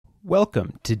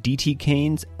Welcome to D.T.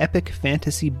 Kane's Epic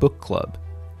Fantasy Book Club.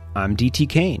 I'm D.T.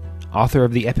 Kane, author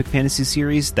of the epic fantasy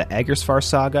series The Agersfar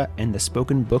Saga and the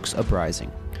Spoken Books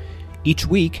Uprising. Each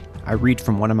week, I read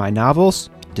from one of my novels,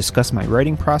 discuss my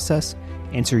writing process,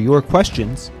 answer your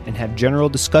questions, and have general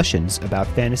discussions about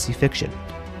fantasy fiction.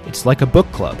 It's like a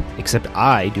book club, except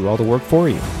I do all the work for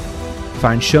you.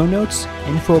 Find show notes,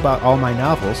 info about all my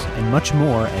novels, and much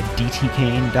more at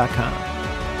dtkane.com.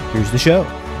 Here's the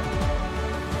show.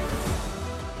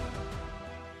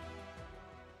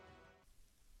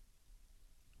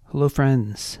 Hello,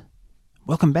 friends.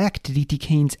 Welcome back to D.T.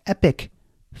 Kane's Epic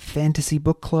Fantasy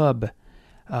Book Club.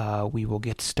 We will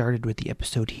get started with the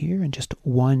episode here in just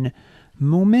one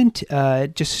moment.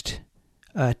 To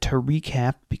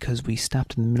recap, because we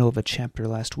stopped in the middle of a chapter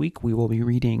last week, we will be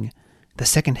reading the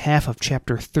second half of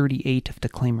Chapter 38 of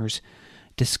Declaimer's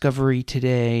Discovery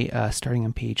today, starting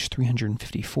on page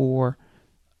 354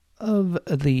 of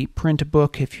the print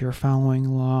book, if you're following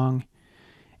along.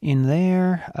 In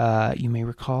there, you may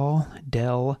recall,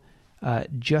 Del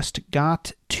just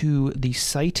got to the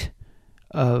site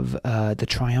of the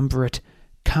Triumvirate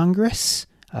Congress.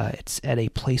 It's at a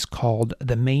place called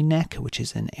the May Neck, which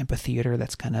is an amphitheater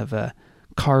that's kind of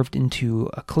carved into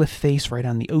a cliff face right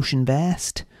on the ocean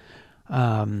vast.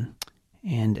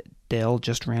 And Del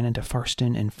just ran into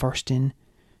Farston, and Farston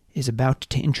is about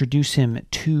to introduce him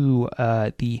to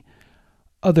the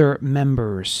other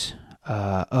members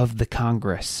of the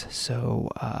Congress. So,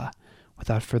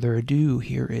 without further ado,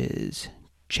 here is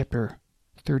Chapter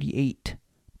 38,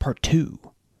 Part 2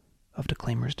 of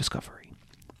Declaimer's Discovery.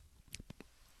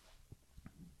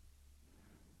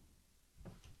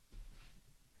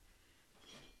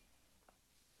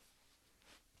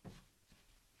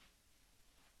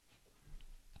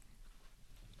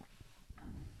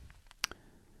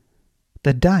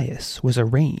 The dais was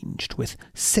arranged with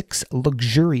 6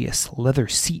 luxurious leather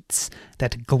seats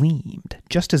that gleamed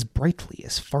just as brightly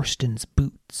as Farston's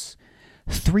boots.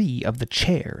 3 of the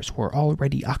chairs were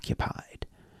already occupied.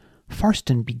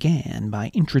 Farston began by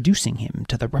introducing him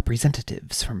to the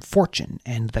representatives from Fortune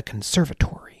and the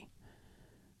Conservatory.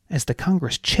 As the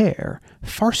Congress chair,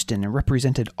 Farston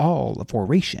represented all of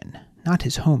Oration, not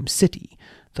his home city,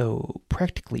 though,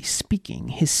 practically speaking,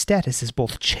 his status as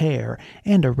both chair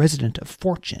and a resident of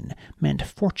Fortune meant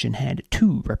Fortune had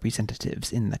 2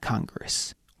 representatives in the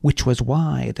Congress, which was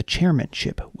why the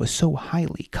chairmanship was so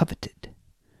highly coveted.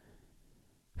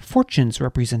 Fortune's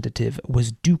representative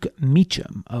was Duke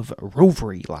Meacham of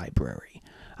Rovery Library,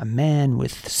 a man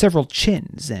with several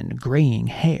chins and graying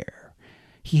hair.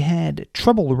 He had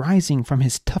trouble rising from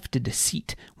his tufted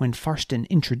seat when Farston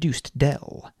introduced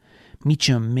Del.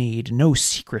 Meacham made no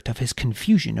secret of his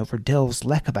confusion over Del's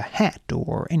lack of a hat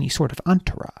or any sort of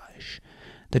entourage.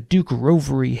 The Duke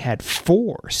Rovery had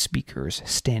 4 speakers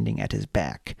standing at his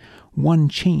back, 1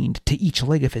 chained to each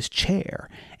leg of his chair,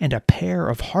 and a pair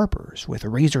of harpers with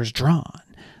razors drawn,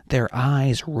 their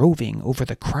eyes roving over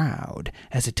the crowd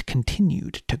as it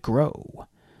continued to grow.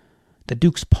 The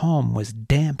Duke's palm was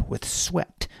damp with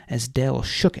sweat as Del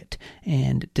shook it,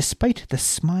 and despite the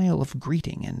smile of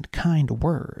greeting and kind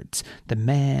words, the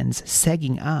man's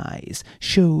sagging eyes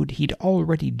showed he'd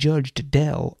already judged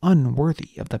Del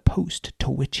unworthy of the post to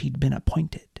which he'd been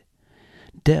appointed.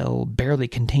 Del barely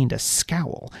contained a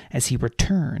scowl as he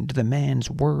returned the man's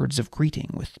words of greeting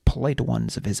with polite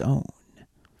ones of his own.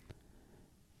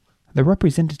 The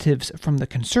representatives from the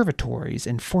conservatories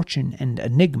in Fortune and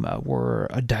Enigma were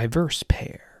a diverse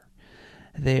pair.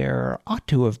 There ought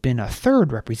to have been a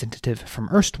 3rd representative from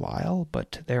erstwhile,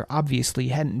 but there obviously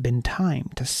hadn't been time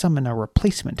to summon a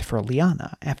replacement for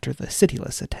Liana after the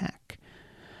Cityless attack.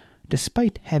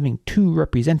 Despite having 2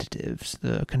 representatives,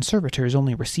 the conservators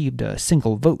only received a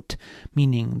single vote,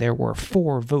 meaning there were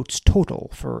 4 votes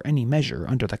total for any measure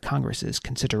under the Congress's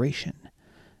consideration.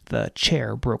 The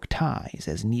chair broke ties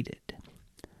as needed.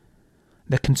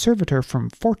 The conservator from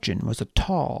Fortune was a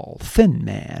tall, thin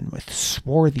man with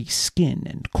swarthy skin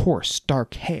and coarse,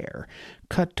 dark hair,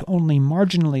 cut only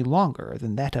marginally longer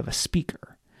than that of a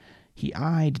speaker. He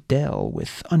eyed Del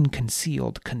with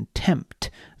unconcealed contempt,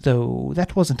 though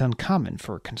that wasn't uncommon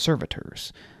for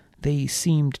conservators. They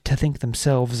seemed to think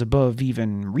themselves above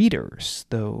even readers,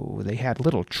 though they had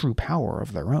little true power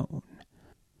of their own.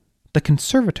 The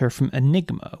conservator from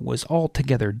Enigma was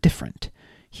altogether different.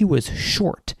 He was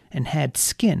short and had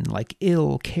skin like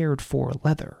ill-cared-for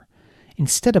leather.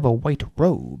 Instead of a white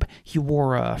robe, he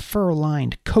wore a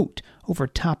fur-lined coat over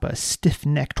top a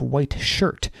stiff-necked white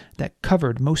shirt that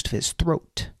covered most of his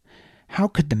throat. How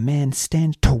could the man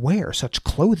stand to wear such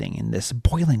clothing in this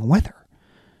boiling weather?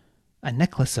 A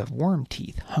necklace of worm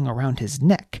teeth hung around his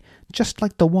neck, just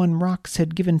like the one Rox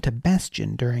had given to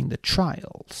Bastion during the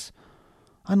trials.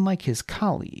 Unlike his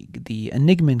colleague, the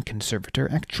Enigman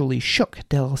conservator actually shook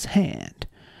Dell's hand.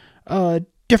 "A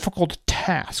difficult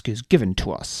task is given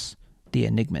to us," the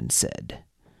Enigman said.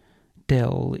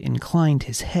 Dell inclined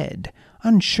his head,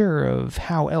 unsure of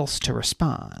how else to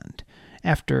respond.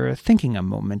 After thinking a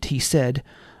moment, he said,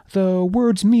 "The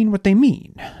words mean what they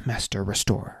mean, Master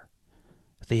Restorer."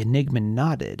 The Enigman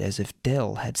nodded as if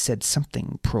Dell had said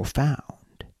something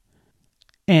profound.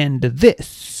 "And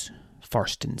this,"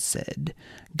 Farston said,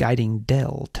 guiding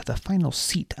Dell to the final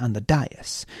seat on the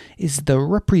dais, "is the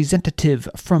representative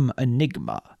from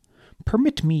Enigma.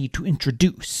 Permit me to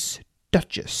introduce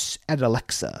Duchess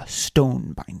Adalexa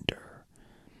Stonebinder."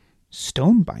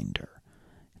 Stonebinder?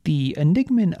 The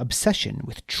Enigman obsession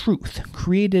with truth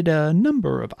created a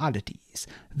number of oddities,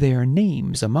 their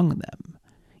names among them.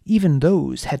 Even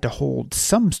those had to hold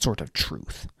some sort of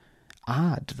truth.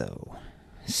 Odd, though.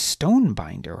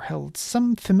 Stonebinder held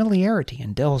some familiarity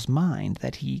in Dell's mind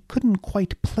that he couldn't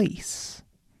quite place.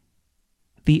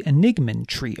 The Enigman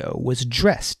trio was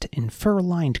dressed in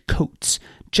fur-lined coats,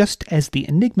 just as the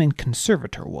Enigman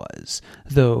conservator was,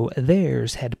 though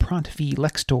theirs had Pront V.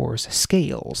 Lextor's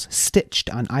scales stitched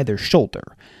on either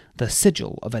shoulder, the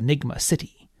sigil of Enigma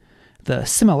City. The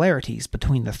similarities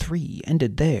between the three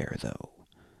ended there, though.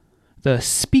 The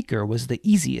speaker was the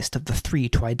easiest of the three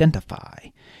to identify.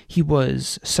 He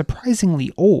was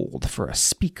surprisingly old for a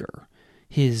speaker.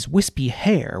 His wispy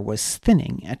hair was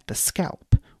thinning at the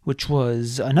scalp, which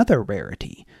was another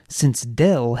rarity, since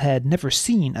Dell had never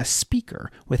seen a speaker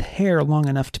with hair long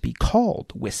enough to be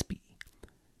called wispy.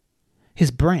 His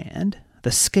brand,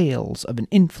 the scales of an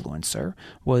influencer,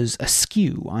 was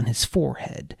askew on his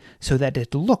forehead, so that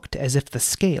it looked as if the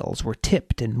scales were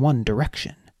tipped in one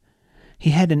direction.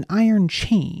 He had an iron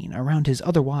chain around his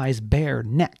otherwise bare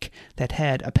neck that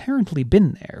had apparently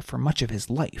been there for much of his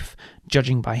life,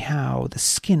 judging by how the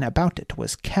skin about it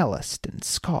was calloused and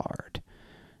scarred.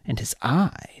 And his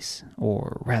eyes,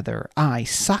 or rather eye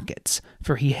sockets,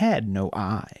 for he had no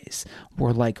eyes,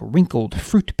 were like wrinkled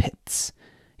fruit pits.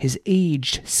 His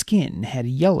aged skin had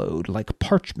yellowed like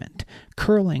parchment,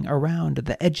 curling around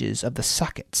the edges of the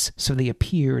sockets so they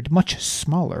appeared much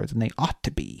smaller than they ought to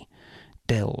be.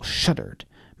 Dell shuddered,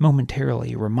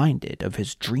 momentarily reminded of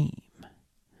his dream.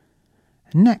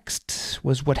 Next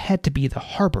was what had to be the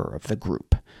harbor of the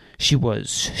group. She was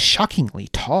shockingly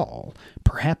tall,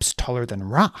 perhaps taller than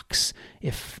Rox,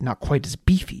 if not quite as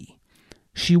beefy.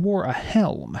 She wore a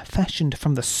helm fashioned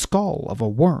from the skull of a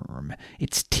worm,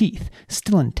 its teeth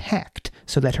still intact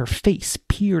so that her face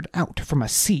peered out from a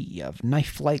sea of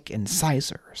knife-like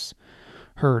incisors.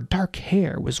 Her dark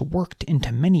hair was worked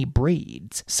into many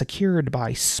braids, secured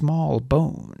by small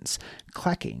bones,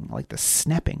 clacking like the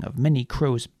snapping of many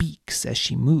crows' beaks as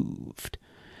she moved.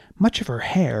 Much of her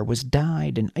hair was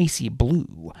dyed an icy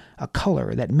blue, a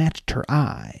color that matched her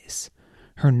eyes.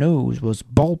 Her nose was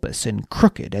bulbous and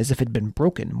crooked as if it had been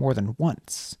broken more than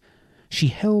once. She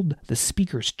held the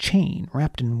speaker's chain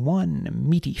wrapped in one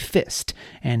meaty fist,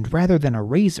 and rather than a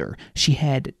razor, she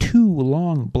had two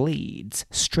long blades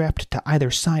strapped to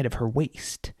either side of her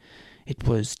waist. It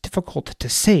was difficult to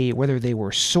say whether they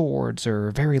were swords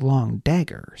or very long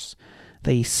daggers.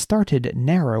 They started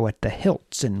narrow at the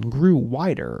hilts and grew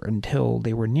wider until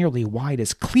they were nearly wide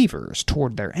as cleavers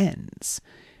toward their ends.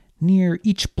 Near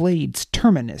each blade's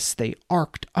terminus they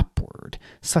arced upward,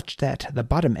 such that the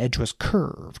bottom edge was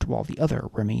curved while the other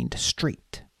remained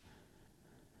straight.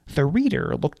 The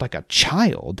reader looked like a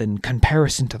child in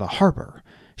comparison to the harbor.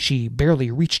 She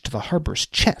barely reached the harbor's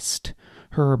chest.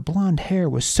 Her blonde hair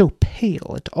was so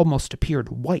pale it almost appeared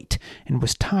white and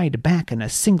was tied back in a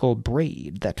single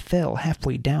braid that fell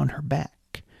halfway down her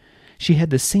back. She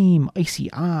had the same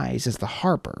icy eyes as the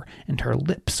harbor, and her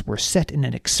lips were set in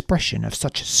an expression of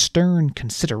such stern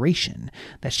consideration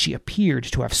that she appeared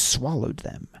to have swallowed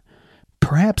them.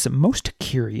 Perhaps most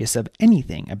curious of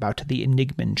anything about the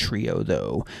Enigman trio,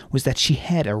 though, was that she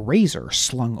had a razor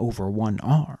slung over one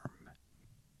arm.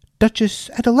 "Duchess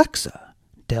Adalexa,"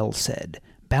 Dell said,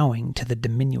 bowing to the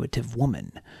diminutive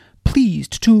woman.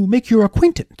 "Pleased to make your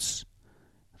acquaintance."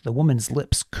 The woman's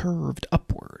lips curved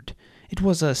upward. It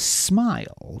was a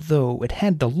smile, though it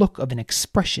had the look of an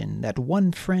expression that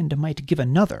one friend might give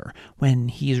another when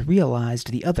he's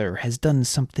realized the other has done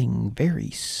something very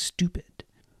stupid.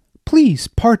 "Please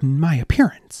pardon my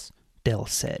appearance," Dell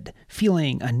said,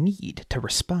 feeling a need to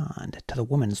respond to the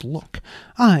woman's look.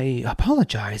 "I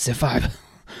apologize if I've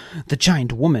The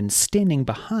giant woman standing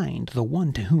behind the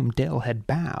one to whom Dell had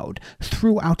bowed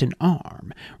threw out an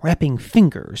arm, wrapping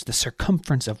fingers the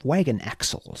circumference of wagon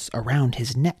axles around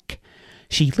his neck.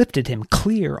 She lifted him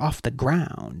clear off the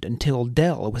ground until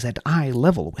Dell was at eye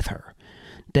level with her.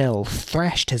 Dell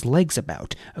thrashed his legs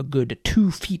about, a good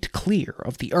 2 feet clear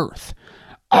of the earth.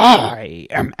 "I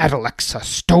am Adalexa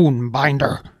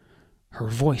Stonebinder." Her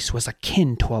voice was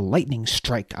akin to a lightning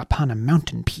strike upon a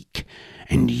mountain peak.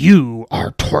 "And you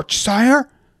are Torchsire?"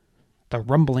 The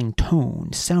rumbling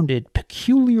tone sounded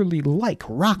peculiarly like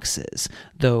Rox's,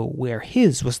 though where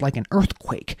his was like an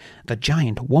earthquake, the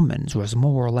giant woman's was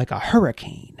more like a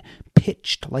hurricane,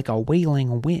 pitched like a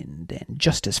wailing wind and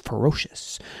just as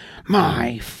ferocious.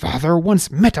 "My father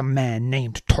once met a man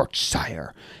named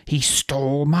Torchsire. He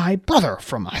stole my brother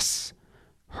from us."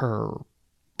 Her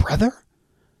brother?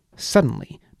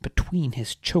 Suddenly, between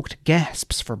his choked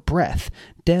gasps for breath,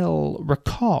 Dell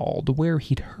recalled where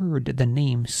he'd heard the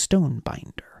name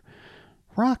Stonebinder.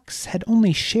 Rox had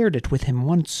only shared it with him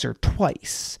once or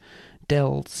twice.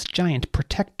 Dell's giant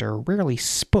protector rarely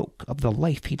spoke of the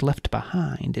life he'd left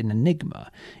behind in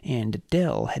Enigma, and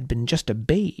Dell had been just a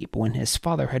babe when his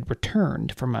father had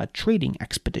returned from a trading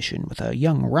expedition with a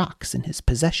young Rox in his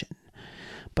possession.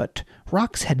 But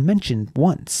Rox had mentioned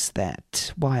once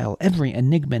that, while every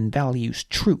Enigman values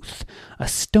truth, a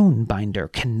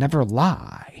Stonebinder can never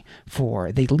lie,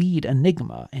 for they lead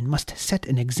Enigma and must set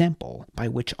an example by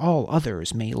which all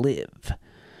others may live.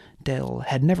 Dell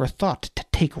had never thought to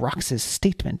take Rox's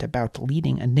statement about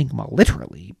leading Enigma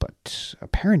literally, but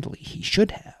apparently he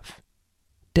should have.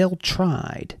 Dell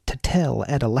tried to tell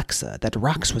Adalexa that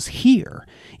Rox was here,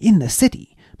 in the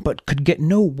city, but could get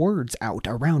no words out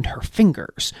around her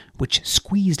fingers, which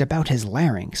squeezed about his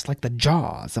larynx like the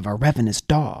jaws of a ravenous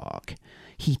dog.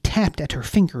 He tapped at her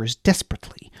fingers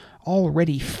desperately,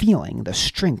 already feeling the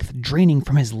strength draining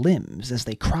from his limbs as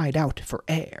they cried out for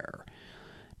air.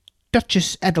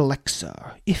 "Duchess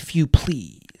Adalexa, if you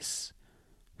please."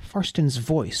 Farston's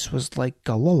voice was like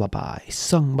a lullaby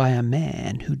sung by a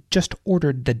man who just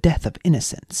ordered the death of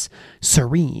innocence,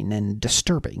 serene and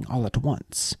disturbing all at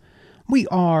once. "We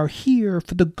are here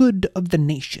for the good of the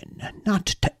nation, not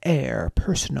to air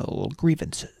personal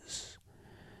grievances."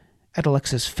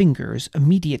 Adalexa's fingers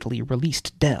immediately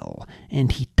released Dell,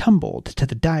 and he tumbled to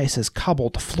the dais'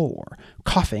 cobbled floor,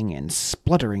 coughing and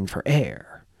spluttering for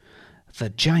air. The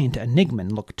giant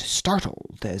Enigman looked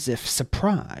startled, as if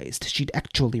surprised she'd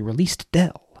actually released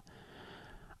Dell.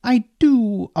 "I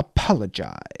do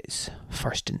apologize,"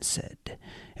 Farston said.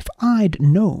 "If I'd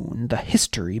known the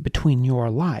history between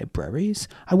your libraries,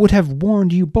 I would have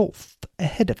warned you both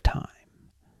ahead of time."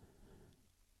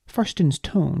 Farston's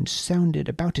tone sounded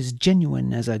about as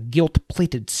genuine as a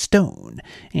gilt-plated stone,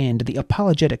 and the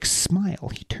apologetic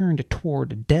smile he turned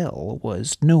toward Dell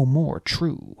was no more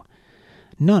true.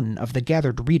 None of the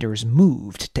gathered readers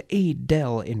moved to aid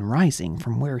Dell in rising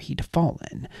from where he'd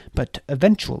fallen, but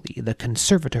eventually the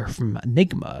conservator from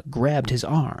Enigma grabbed his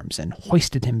arms and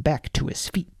hoisted him back to his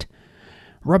feet.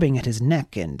 Rubbing at his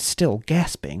neck and still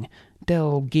gasping,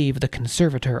 Dell gave the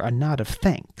conservator a nod of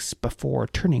thanks before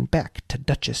turning back to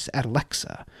Duchess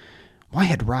Adalexa. Why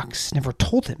had Rox never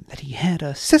told him that he had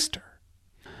a sister?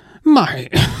 "My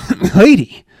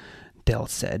lady," Dell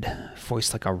said,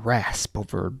 voice like a rasp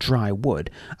over dry wood,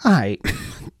 "I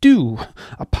do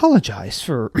apologize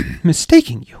for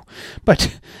mistaking you,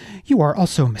 but you are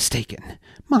also mistaken.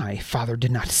 My father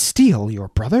did not steal your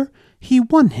brother. He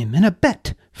won him in a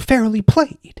bet, fairly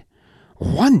played."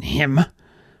 "Won him?"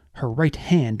 Her right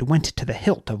hand went to the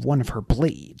hilt of one of her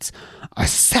blades. "A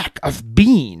sack of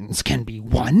beans can be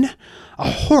won. A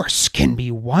horse can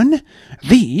be won.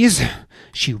 These,"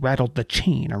 she rattled the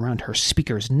chain around her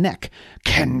speaker's neck,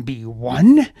 "can be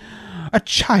won. A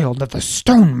child of the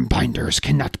Stonebinders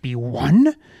cannot be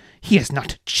won. He is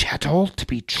not chattel to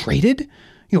be traded.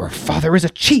 Your father is a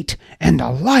cheat and a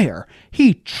liar.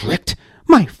 He tricked.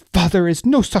 My father is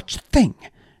no such thing,"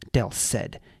 Dell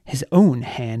said, his own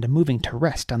hand moving to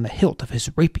rest on the hilt of his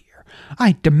rapier.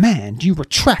 "I demand you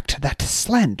retract that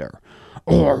slander.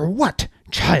 Or what,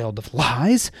 child of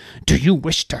lies? Do you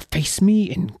wish to face me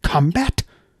in combat?"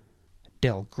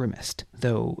 Dell grimaced,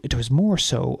 though it was more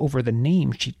so over the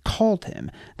name she'd called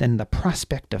him than the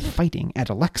prospect of fighting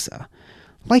Adalexa.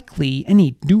 Likely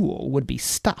any duel would be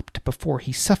stopped before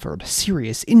he suffered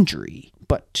serious injury,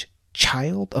 but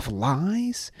child of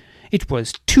lies? It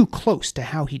was too close to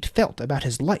how he'd felt about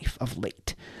his life of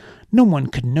late. No one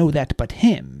could know that but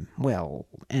him, well,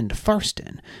 and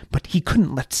Farston, but he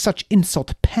couldn't let such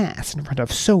insult pass in front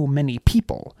of so many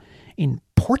people.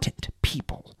 Important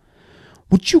people.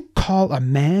 "Would you call a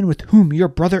man with whom your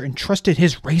brother entrusted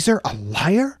his razor a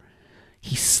liar?"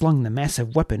 He slung the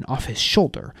massive weapon off his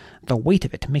shoulder, the weight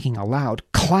of it making a loud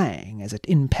clang as it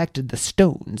impacted the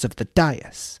stones of the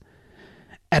dais.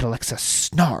 Alexa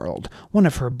snarled, one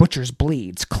of her butcher's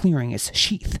blades clearing its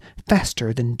sheath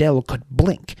faster than Del could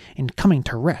blink and coming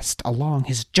to rest along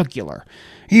his jugular.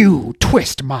 "You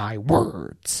twist my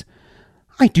words!"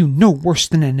 "I do no worse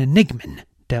than an enigman,"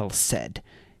 Del said.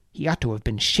 He ought to have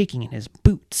been shaking in his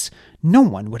boots. No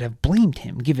one would have blamed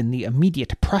him given the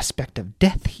immediate prospect of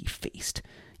death he faced.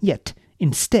 Yet,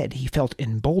 instead, he felt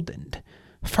emboldened.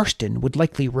 Farston would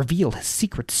likely reveal his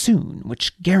secret soon,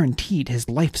 which guaranteed his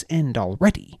life's end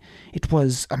already. It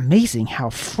was amazing how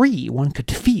free one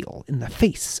could feel in the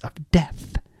face of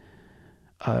death.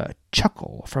 A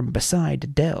chuckle from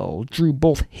beside Del drew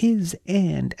both his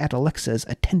and Adelexa's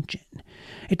attention.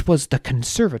 It was the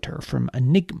conservator from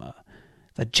Enigma.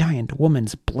 The giant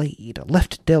woman's blade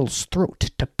left Del's throat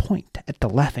to point at the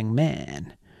laughing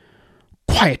man.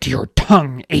 "Quiet your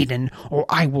tongue, Aiden, or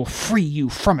I will free you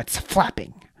from its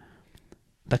flapping."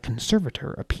 The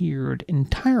conservator appeared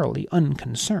entirely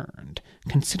unconcerned,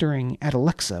 considering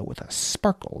Adelexa with a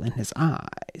sparkle in his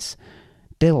eyes.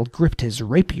 Del gripped his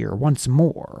rapier once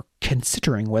more,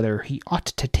 considering whether he ought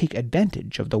to take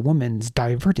advantage of the woman's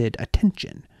diverted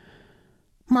attention.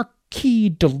 "Marquis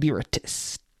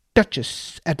Deliritus,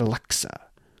 Duchess Adelexa,"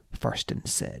 Farston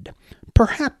said.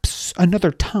 "Perhaps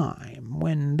another time,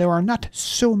 when there are not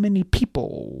so many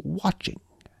people watching."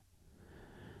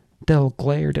 Del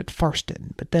glared at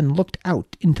Farston, but then looked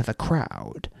out into the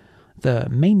crowd. The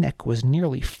Mayneck was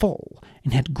nearly full,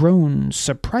 and had grown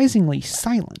surprisingly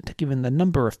silent given the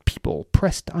number of people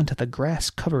pressed onto the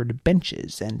grass-covered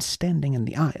benches and standing in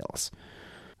the aisles.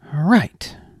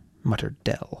 "Right," muttered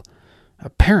Del.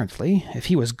 Apparently, if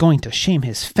he was going to shame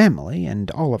his family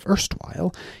and all of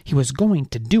Erstwhile, he was going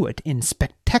to do it in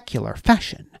spectacular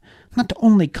fashion, not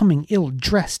only coming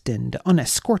ill-dressed and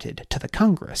unescorted to the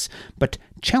Congress, but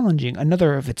challenging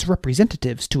another of its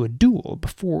representatives to a duel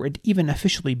before it even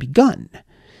officially begun.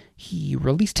 He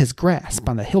released his grasp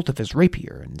on the hilt of his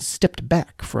rapier and stepped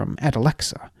back from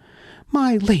Adelexa.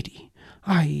 "My lady,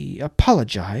 I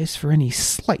apologize for any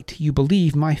slight you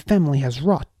believe my family has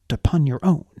wrought upon your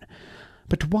own.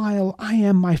 But while I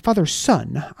am my father's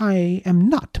son, I am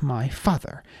not my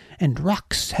father, and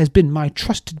Rox has been my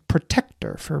trusted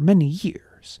protector for many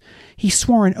years. He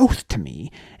swore an oath to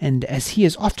me, and as he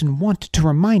is often wont to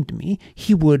remind me,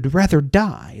 he would rather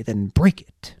die than break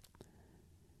it."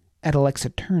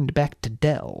 Adelexa turned back to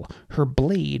Del, her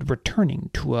blade returning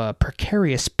to a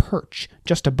precarious perch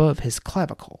just above his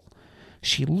clavicle.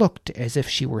 She looked as if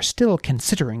she were still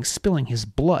considering spilling his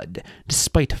blood,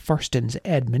 despite Farston's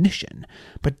admonition,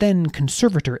 but then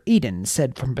Conservator Aiden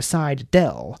said from beside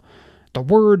Del, "The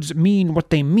words mean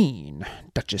what they mean,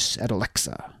 Duchess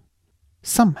Adelexa."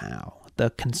 Somehow,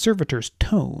 the conservator's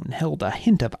tone held a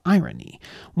hint of irony,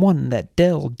 one that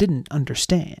Del didn't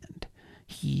understand.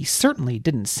 He certainly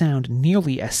didn't sound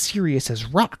nearly as serious as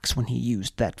Rox when he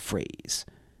used that phrase.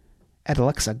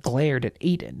 Adelexa glared at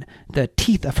Aiden, the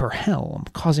teeth of her helm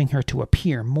causing her to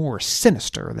appear more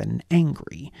sinister than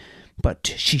angry.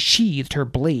 But she sheathed her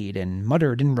blade and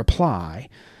muttered in reply,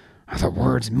 "The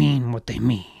words mean what they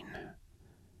mean."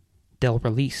 Del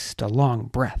released a long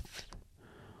breath.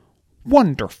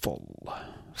 "Wonderful,"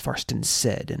 Farston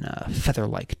said in a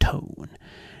feather-like tone.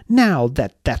 "Now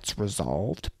that that's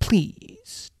resolved,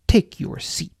 please take your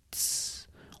seats.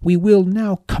 We will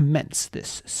now commence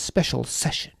this special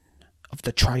session of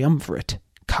the Triumvirate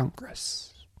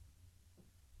Congress."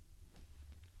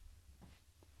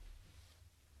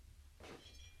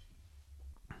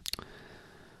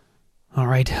 All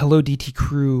right, hello DT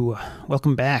crew.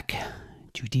 Welcome back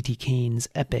to DT Kane's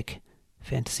Epic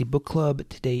Fantasy Book Club.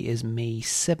 Today is May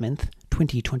 7th,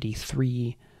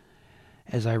 2023.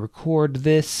 As I record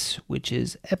this, which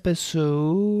is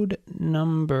episode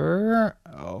number...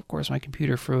 Oh, of course, my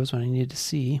computer froze when I needed to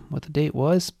see what the date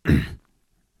was.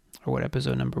 Or what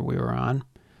episode number we were on.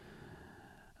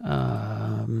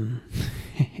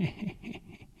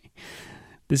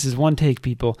 This is one take,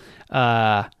 people.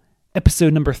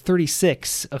 Episode number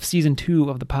 36 of Season 2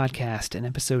 of the podcast, and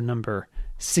episode number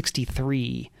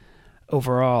 63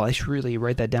 overall. I should really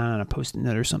write that down on a Post-it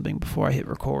note or something before I hit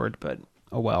record, but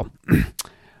oh well.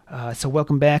 So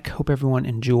welcome back. Hope everyone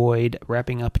enjoyed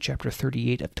wrapping up Chapter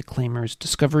 38 of Declaimer's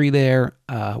Discovery there.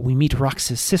 We meet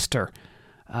Rox's sister.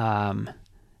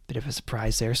 Bit of a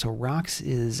surprise there. So Rox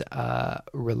is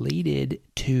related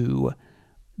to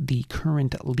the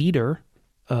current leader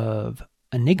of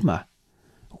Enigma,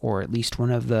 or at least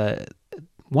one of the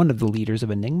leaders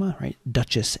of Enigma, right?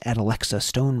 Duchess Adelexa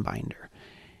Stonebinder.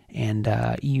 And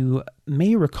you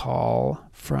may recall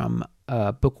from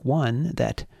book 1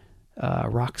 that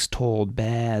Rox told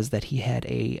Baz that he had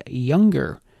a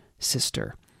younger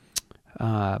sister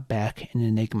back in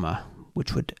Enigma,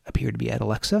 which would appear to be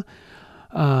Alexa.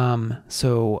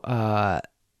 So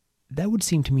that would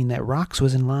seem to mean that Rox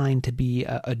was in line to be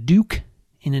a Duke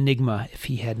in Enigma if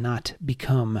he had not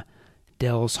become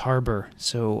Del's Harbor.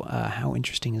 So how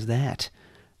interesting is that?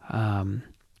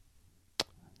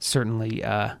 Certainly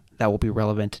that will be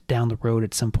relevant down the road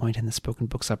at some point in the Spoken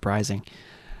Books Uprising.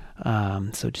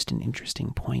 So just an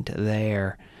interesting point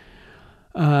there.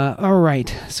 All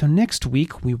right, so next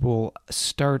week we will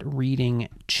start reading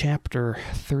chapter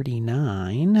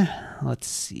 39. Let's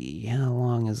see, how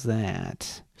long is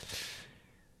that?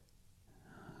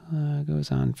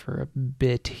 Goes on for a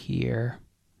bit here.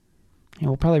 And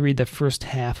we'll probably read the first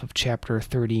half of chapter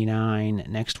 39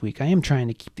 next week. I am trying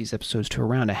to keep these episodes to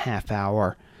around a half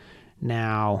hour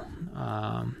now.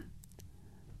 I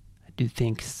do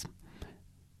think...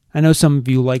 I know some of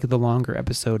you like the longer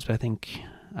episodes, but I think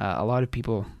a lot of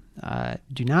people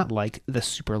do not like the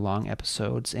super long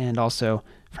episodes. And also,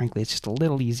 frankly, it's just a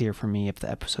little easier for me if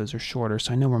the episodes are shorter.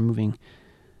 So I know we're moving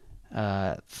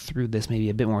through this maybe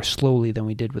a bit more slowly than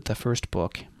we did with the first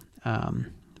book.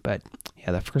 But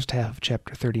yeah, the first half of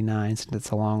chapter 39, since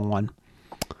it's a long one.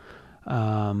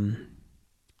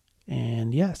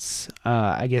 And yes,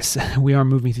 I guess we are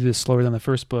moving through this slower than the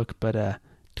first book, but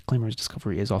Declaimer's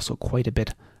Discovery is also quite a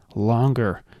bit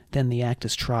longer than the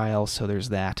Actus Trial, so there's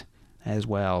that as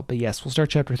well. But yes, we'll start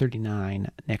chapter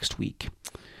 39 next week.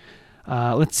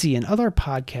 Let's see, in other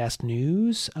podcast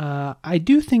news, I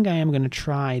do think I am going to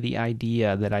try the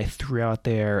idea that I threw out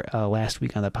there last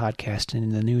week on the podcast and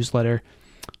in the newsletter.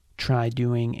 Try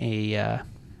doing a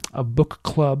book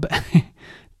club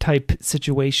type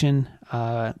situation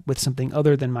with something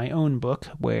other than my own book,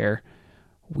 where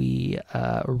we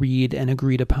read an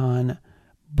agreed upon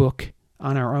book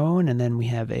on our own, and then we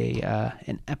have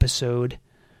an episode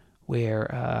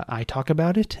where I talk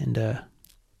about it, and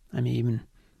I may even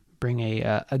bring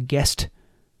a guest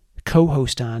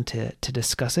co-host on to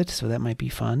discuss it, so that might be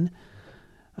fun.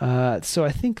 So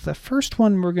I think the first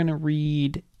one we're going to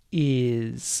read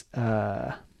is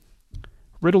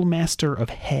Riddle Master of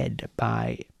Head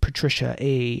by Patricia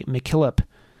A. McKillop.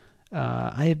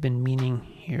 I have been meaning,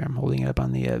 here I'm holding it up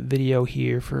on the video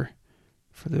here for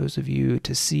those of you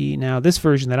to see. Now, this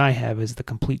version that I have is the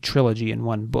complete trilogy in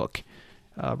one book.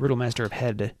 Riddle Master of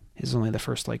Head is only the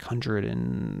first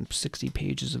 160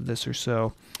 pages of this or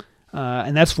so.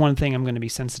 And that's one thing I'm going to be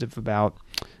sensitive about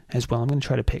as well. I'm going to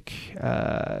try to pick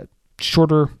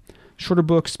shorter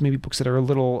books, maybe books that are a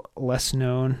little less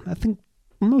known. I think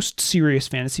most serious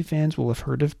fantasy fans will have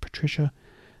heard of Patricia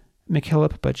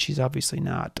McKillop, but she's obviously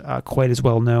not quite as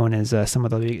well known as some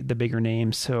of the bigger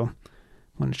names. So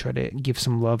I'm going to try to give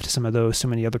some love to some of those. So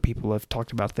many other people have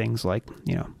talked about things like,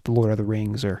 The Lord of the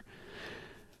Rings, or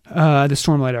the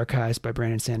Stormlight Archives by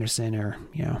Brandon Sanderson, or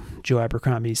Joe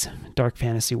Abercrombie's dark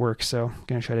fantasy work. So I'm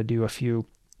going to try to do a few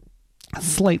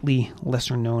slightly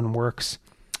lesser known works.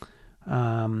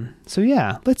 So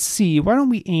yeah, let's see. Why don't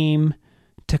we aim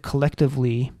to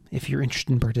collectively, if you're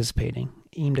interested in participating,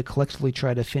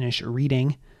 try to finish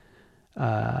reading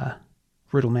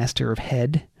Riddle Master of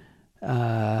Head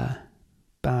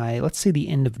by, let's say, the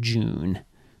end of June.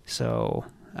 So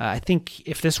I think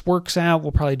if this works out,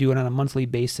 we'll probably do it on a monthly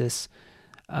basis.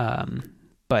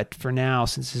 But for now,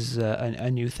 since this is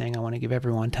a new thing, I want to give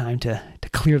everyone time to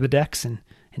clear the decks and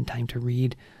time to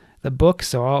read the book.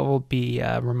 So I'll be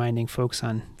reminding folks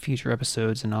on future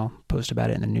episodes, and I'll post about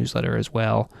it in the newsletter as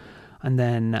well. And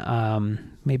then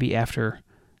maybe after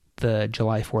the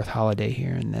July 4th holiday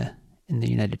here in the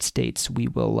United States,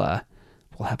 we'll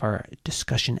have our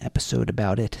discussion episode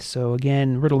about it. So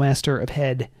again, Riddle Master of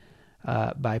Head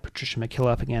by Patricia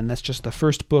McKillop. Again, that's just the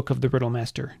first book of the Riddle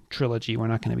Master trilogy. We're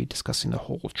not going to be discussing the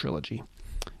whole trilogy,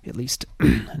 at least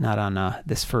not on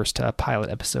this first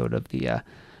pilot episode of the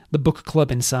book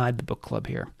club inside the book club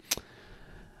here.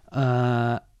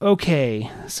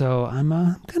 Okay, so I'm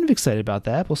kind of excited about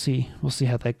that. We'll see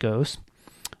how that goes.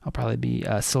 I'll probably be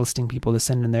soliciting people to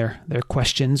send in their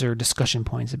questions or discussion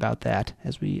points about that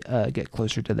as we get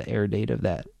closer to the air date of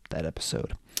that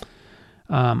episode.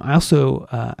 I also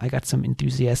I got some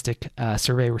enthusiastic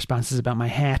survey responses about my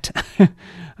hat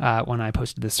when I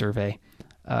posted the survey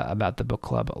about the book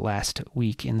club last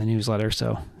week in the newsletter.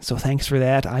 So thanks for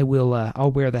that.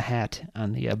 I'll wear the hat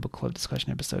on the book club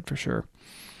discussion episode for sure.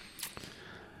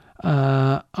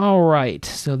 All right,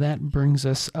 so that brings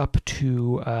us up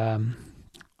to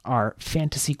our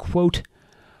fantasy quote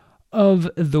of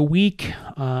the week,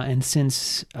 and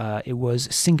since it was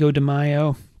Cinco de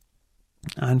Mayo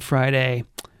on Friday,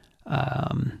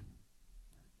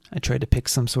 I tried to pick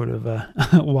some sort of a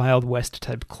Wild West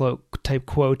type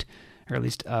quote, or at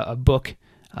least a book.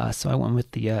 So I went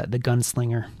with the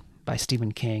Gunslinger by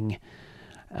Stephen King.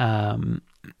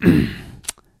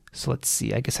 So let's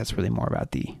see. I guess that's really more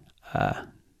about the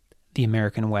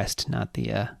American West, not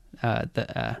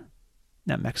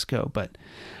not Mexico, but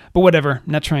whatever.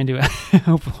 I'm not trying to.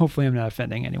 Hopefully, I'm not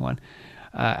offending anyone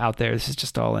out there. This is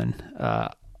just all in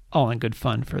good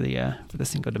fun for the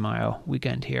Cinco de Mayo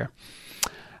weekend here.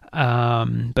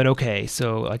 But okay,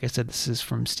 so like I said, this is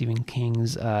from Stephen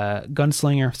King's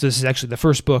Gunslinger. So this is actually the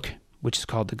first book, which is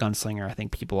called The Gunslinger. I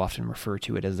think people often refer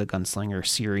to it as the Gunslinger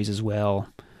series as well,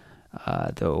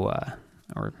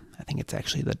 or I think it's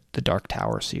actually the Dark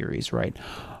Tower series, right?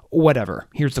 Whatever.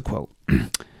 Here's the quote.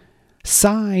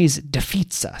 Size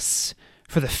defeats us.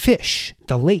 For the fish,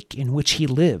 the lake in which he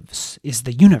lives, is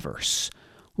the universe.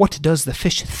 What does the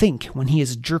fish think when he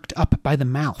is jerked up by the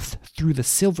mouth through the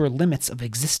silver limits of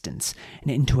existence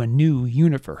and into a new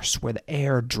universe where the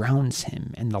air drowns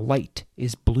him and the light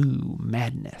is blue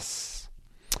madness?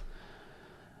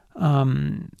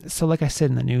 So like I said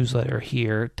in the newsletter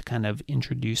here, to kind of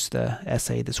introduce the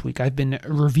essay this week, I've been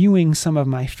reviewing some of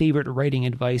my favorite writing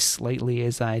advice lately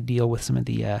as I deal with some of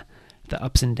the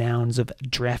ups and downs of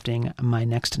drafting my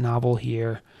next novel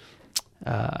here.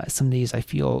 Some days I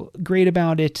feel great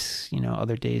about it.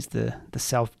 Other days the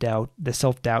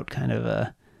self-doubt kind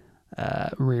of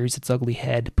rears its ugly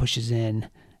head, pushes in,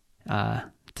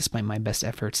 despite my best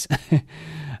efforts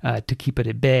to keep it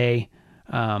at bay.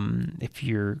 If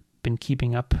you've been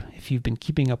keeping up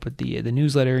with the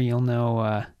newsletter, you'll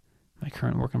know my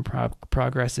current work in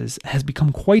progress has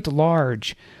become quite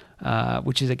large,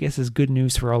 which is, I guess, is good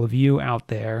news for all of you out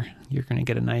there. You're going to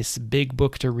get a nice big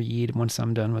book to read once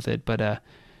I'm done with it, but I'm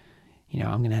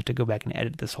going to have to go back and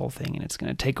edit this whole thing, and it's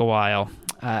going to take a while.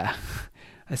 I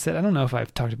don't know if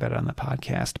I've talked about it on the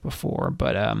podcast before,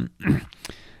 but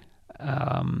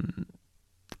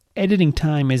editing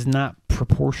time is not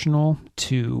proportional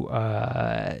to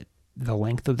the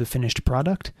length of the finished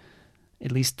product,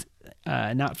 at least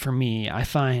not for me. I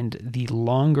find the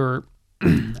longer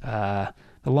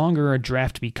a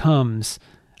draft becomes,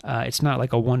 it's not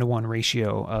like a 1-to-1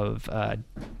 ratio of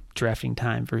drafting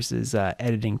time versus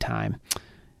editing time.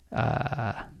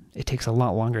 It takes a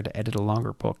lot longer to edit a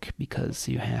longer book because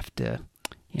you have to,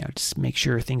 just make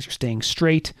sure things are staying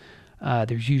straight.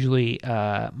 There's usually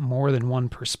more than one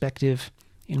perspective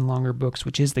in longer books,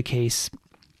 which is the case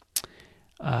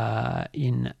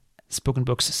in Spoken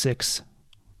Books 6,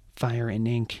 Fire and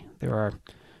Ink. There are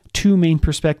 2 main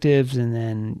perspectives and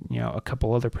then, a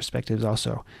couple other perspectives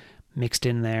also mixed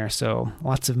in there. So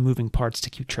lots of moving parts to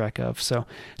keep track of. So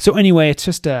anyway, it's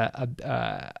just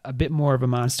a bit more of a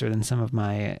monster than some of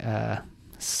my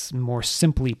more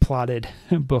simply plotted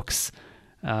books,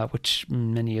 which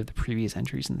many of the previous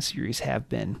entries in the series have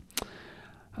been.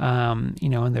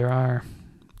 And there are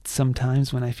some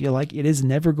times when I feel like it is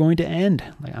never going to end.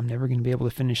 Like I'm never going to be able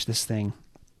to finish this thing.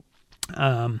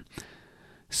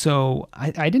 So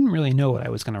I didn't really know what I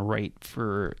was going to write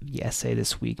for the essay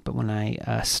this week, but when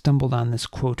I stumbled on this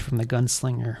quote from the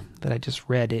Gunslinger that I just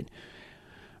read, it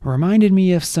reminded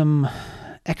me of some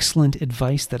excellent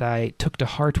advice that I took to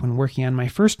heart when working on my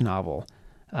first novel.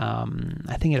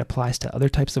 I think it applies to other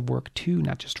types of work too,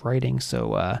 not just writing.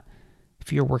 So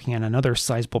if you're working on another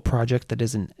sizable project that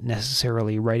isn't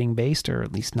necessarily writing-based, or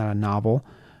at least not a novel,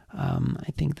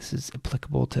 I think this is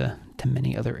applicable to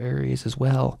many other areas as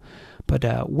well.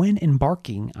 But when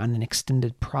embarking on an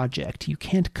extended project, you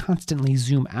can't constantly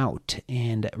zoom out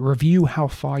and review how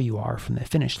far you are from the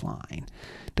finish line.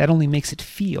 That only makes it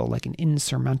feel like an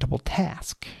insurmountable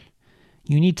task.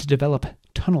 You need to develop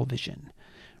tunnel vision.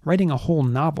 Writing a whole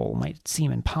novel might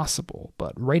seem impossible,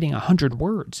 but writing 100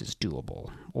 words is doable,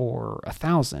 or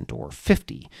 1,000, or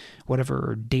 50,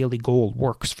 whatever daily goal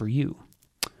works for you.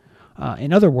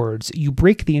 In other words, you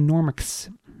break the enormous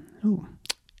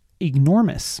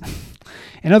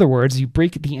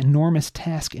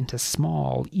task into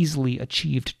small, easily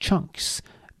achieved chunks,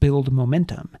 build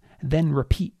momentum, then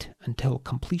repeat until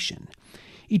completion.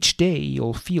 Each day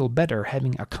you'll feel better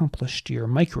having accomplished your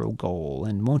micro goal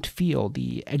and won't feel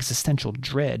the existential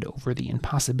dread over the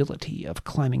impossibility of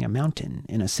climbing a mountain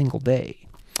in a single day.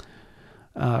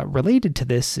 Related to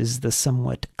this is the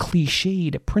somewhat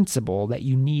cliched principle that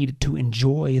you need to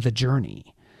enjoy the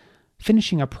journey.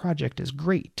 Finishing a project is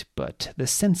great, but the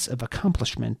sense of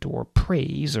accomplishment or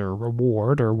praise or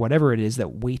reward or whatever it is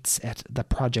that waits at the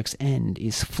project's end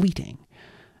is fleeting.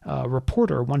 A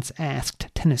reporter once asked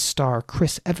tennis star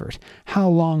Chris Evert how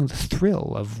long the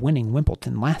thrill of winning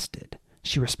Wimbledon lasted.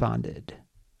 She responded,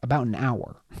 "About an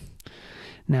hour."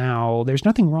 Now, there's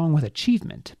nothing wrong with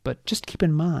achievement, but just keep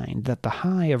in mind that the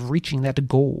high of reaching that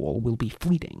goal will be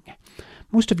fleeting.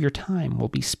 Most of your time will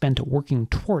be spent working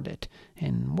toward it,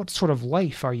 and what sort of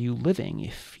life are you living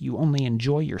if you only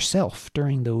enjoy yourself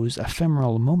during those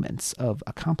ephemeral moments of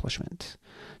accomplishment?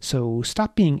 So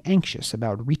stop being anxious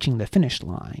about reaching the finish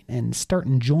line and start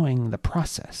enjoying the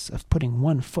process of putting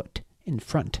one foot in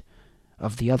front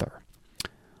of the other.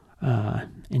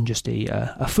 And just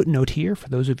a footnote here for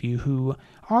those of you who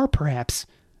are perhaps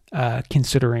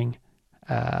considering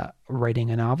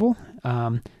writing a novel.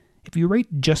 If you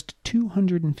write just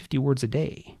 250 words a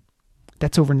day,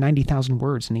 that's over 90,000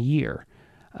 words in a year.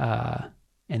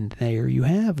 And there you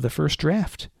have the first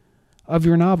draft of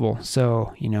your novel.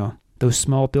 So, those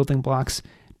small building blocks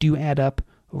do add up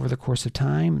over the course of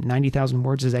time. 90,000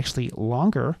 words is actually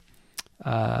longer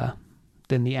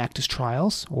than the Actus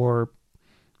Trials, or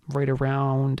right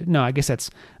around... No, I guess that's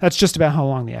just about how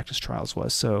long the Actus Trials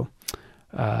was. So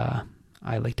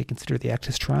I like to consider the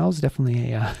Actus Trials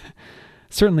definitely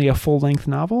certainly a full-length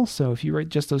novel. So if you write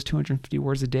just those 250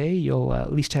 words a day, you'll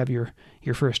at least have your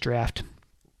first draft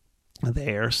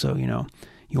there. So, you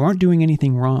aren't doing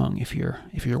anything wrong if you're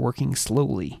working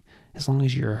slowly, as long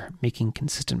as you're making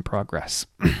consistent progress.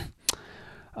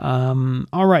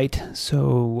 All right,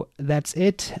 so that's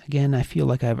it. Again, I feel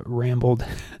like I've rambled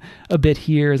a bit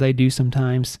here, as I do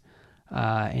sometimes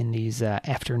in these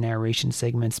after narration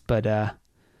segments, but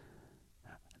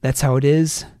that's how it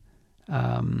is.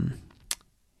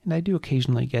 And I do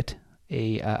occasionally get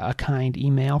a kind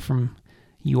email from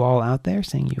you all out there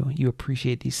saying you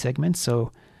appreciate these segments,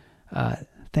 so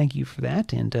thank you for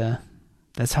that, and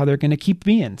that's how they're going to keep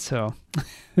me in, so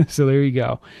there you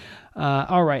go.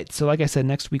 All right, so like I said,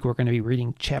 next week we're going to be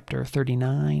reading Chapter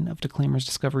 39 of Declaimer's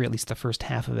Discovery, at least the first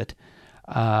half of it.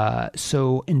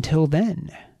 So until then,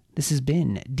 this has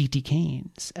been D.T.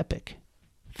 Kane's Epic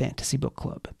Fantasy Book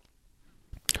Club.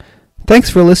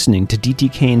 Thanks for listening to D.T.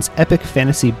 Kane's Epic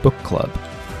Fantasy Book Club.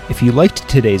 If you liked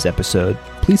today's episode,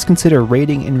 please consider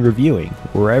rating and reviewing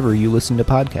wherever you listen to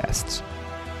podcasts.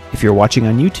 If you're watching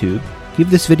on YouTube, give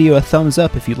this video a thumbs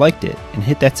up if you liked it, and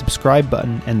hit that subscribe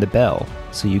button and the bell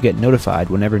so you get notified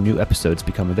whenever new episodes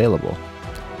become available.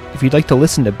 If you'd like to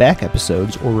listen to back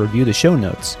episodes or review the show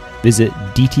notes, visit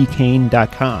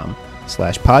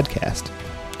dtkane.com/podcast.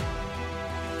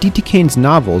 D.T. Kane's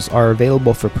novels are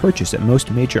available for purchase at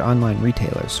most major online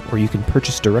retailers, or you can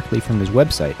purchase directly from his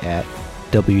website at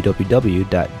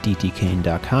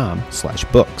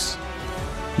www.dtkane.com/books.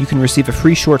 You can receive a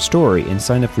free short story and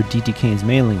sign up for D.T. Kane's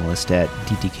mailing list at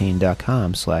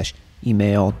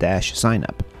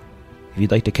dtkane.com/email-signup. If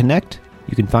you'd like to connect,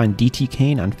 you can find D.T.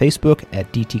 Kane on Facebook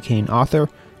at D.T. Kane Author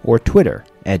or Twitter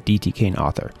at D.T. Kane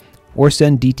Author, or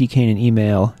send D.T. Kane an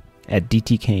email at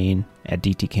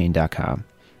dtkane@dtkane.com.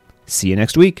 See you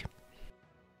next week.